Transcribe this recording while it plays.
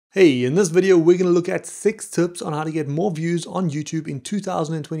Hey, in this video we're going to look at 6 tips on how to get more views on YouTube in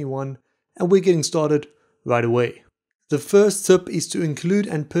 2021, and we're getting started right away. The first tip is to include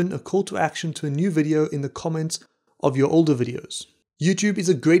and pin a call to action to a new video in the comments of your older videos. YouTube is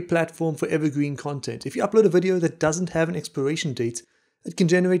a great platform for evergreen content. If you upload a video that doesn't have an expiration date, it can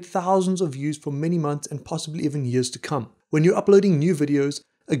generate thousands of views for many months and possibly even years to come. When you're uploading new videos,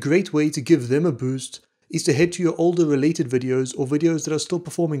 a great way to give them a boost is to head to your older related videos or videos that are still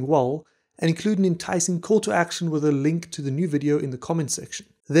performing well and include an enticing call to action with a link to the new video in the comment section.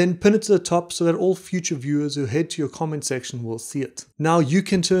 Then pin it to the top so that all future viewers who head to your comment section will see it. Now you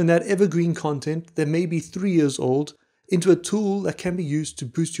can turn that evergreen content that may be 3 years old into a tool that can be used to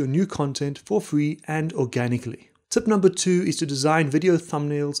boost your new content for free and organically. Tip number 2 is to design video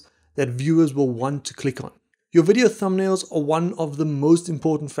thumbnails that viewers will want to click on. Your video thumbnails are one of the most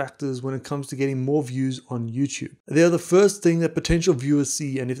important factors when it comes to getting more views on YouTube. They are the first thing that potential viewers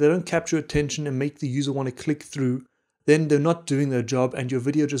see, and if they don't capture attention and make the user want to click through, then they're not doing their job and your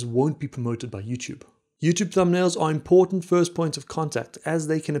video just won't be promoted by YouTube. YouTube thumbnails are important first points of contact as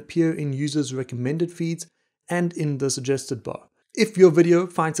they can appear in users' recommended feeds and in the suggested bar. If your video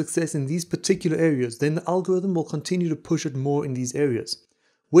finds success in these particular areas, then the algorithm will continue to push it more in these areas,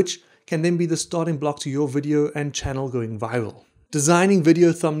 which can then be the starting block to your video and channel going viral. Designing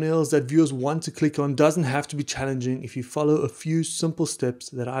video thumbnails that viewers want to click on doesn't have to be challenging if you follow a few simple steps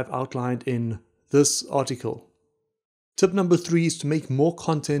that I've outlined in this article. Tip number 3 is to make more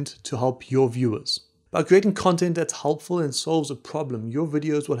content to help your viewers. By creating content that's helpful and solves a problem, your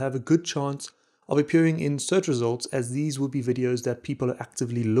videos will have a good chance of appearing in search results, as these will be videos that people are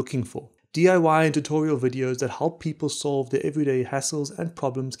actively looking for. DIY and tutorial videos that help people solve their everyday hassles and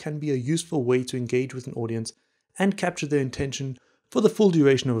problems can be a useful way to engage with an audience and capture their attention for the full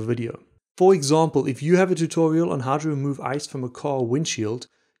duration of a video. For example, if you have a tutorial on how to remove ice from a car windshield,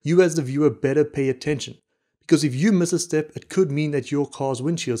 you as the viewer better pay attention, because if you miss a step, it could mean that your car's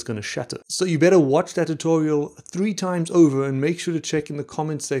windshield is going to shatter. So you better watch that tutorial 3 times over and make sure to check in the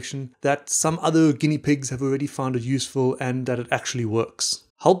comment section that some other guinea pigs have already found it useful and that it actually works.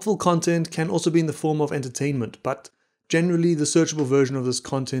 Helpful content can also be in the form of entertainment, but generally the searchable version of this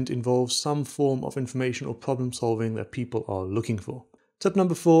content involves some form of information or problem solving that people are looking for. Tip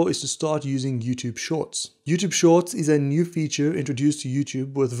number 4 is to start using YouTube Shorts. YouTube Shorts is a new feature introduced to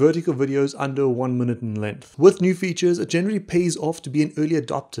YouTube with vertical videos under 1 minute in length. With new features, it generally pays off to be an early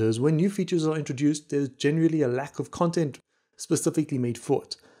adopter, as when new features are introduced, there's generally a lack of content specifically made for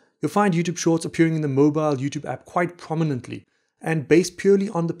it. You'll find YouTube Shorts appearing in the mobile YouTube app quite prominently, and based purely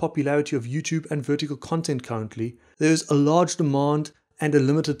on the popularity of YouTube and vertical content currently, there is a large demand and a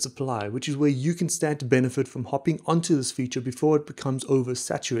limited supply, which is where you can stand to benefit from hopping onto this feature before it becomes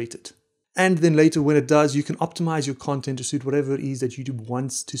oversaturated. And then later, when it does, you can optimize your content to suit whatever it is that YouTube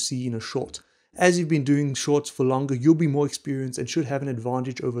wants to see in a short. As you've been doing shorts for longer, you'll be more experienced and should have an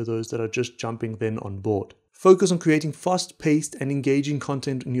advantage over those that are just jumping then on board. Focus on creating fast-paced and engaging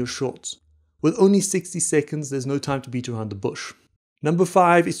content in your shorts. With only 60 seconds, there's no time to beat around the bush. Number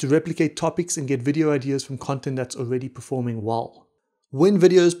 5 is to replicate topics and get video ideas from content that's already performing well. When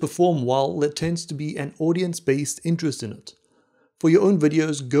videos perform well, there tends to be an audience-based interest in it. For your own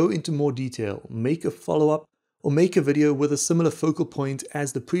videos, go into more detail, make a follow-up, or make a video with a similar focal point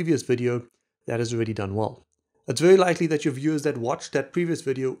as the previous video that has already done well. It's very likely that your viewers that watched that previous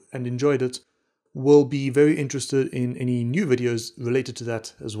video and enjoyed it will be very interested in any new videos related to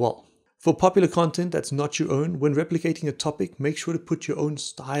that as well. For popular content that's not your own, when replicating a topic, make sure to put your own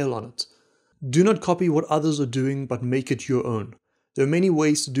style on it. Do not copy what others are doing, but make it your own. There are many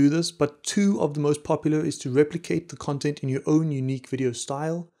ways to do this, but 2 of the most popular is to replicate the content in your own unique video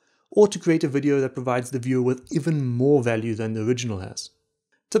style, or to create a video that provides the viewer with even more value than the original has.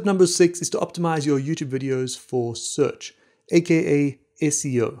 Tip number 6 is to optimize your YouTube videos for search, aka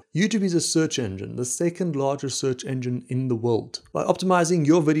SEO. YouTube is a search engine, the second largest search engine in the world. By optimizing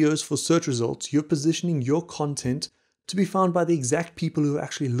your videos for search results, you're positioning your content to be found by the exact people who are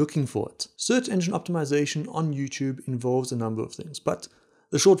actually looking for it. Search engine optimization on YouTube involves a number of things, but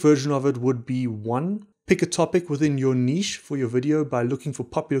the short version of it would be 1. Pick a topic within your niche for your video by looking for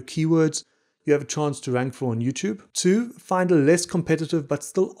popular keywords you have a chance to rank for on YouTube. 2. Find a less competitive but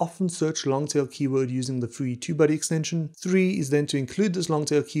still often searched long-tail keyword using the free TubeBuddy extension. 3 is then to include this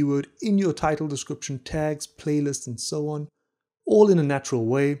long-tail keyword in your title, description, tags, playlists, and so on, all in a natural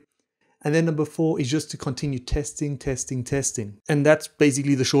way. And then number 4 is just to continue testing. And that's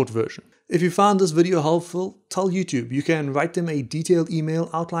basically the short version. If you found this video helpful, tell YouTube. You can write them a detailed email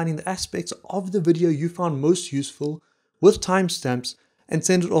outlining the aspects of the video you found most useful with timestamps, and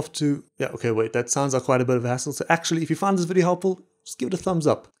send it off to, that sounds like quite a bit of a hassle. So actually, if you found this video helpful, just give it a thumbs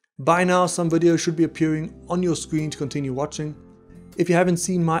up. By now, some videos should be appearing on your screen to continue watching. If you haven't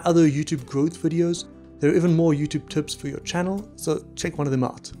seen my other YouTube growth videos, there are even more YouTube tips for your channel, so check one of them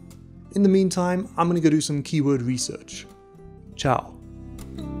out. In the meantime, I'm gonna go do some keyword research. Ciao.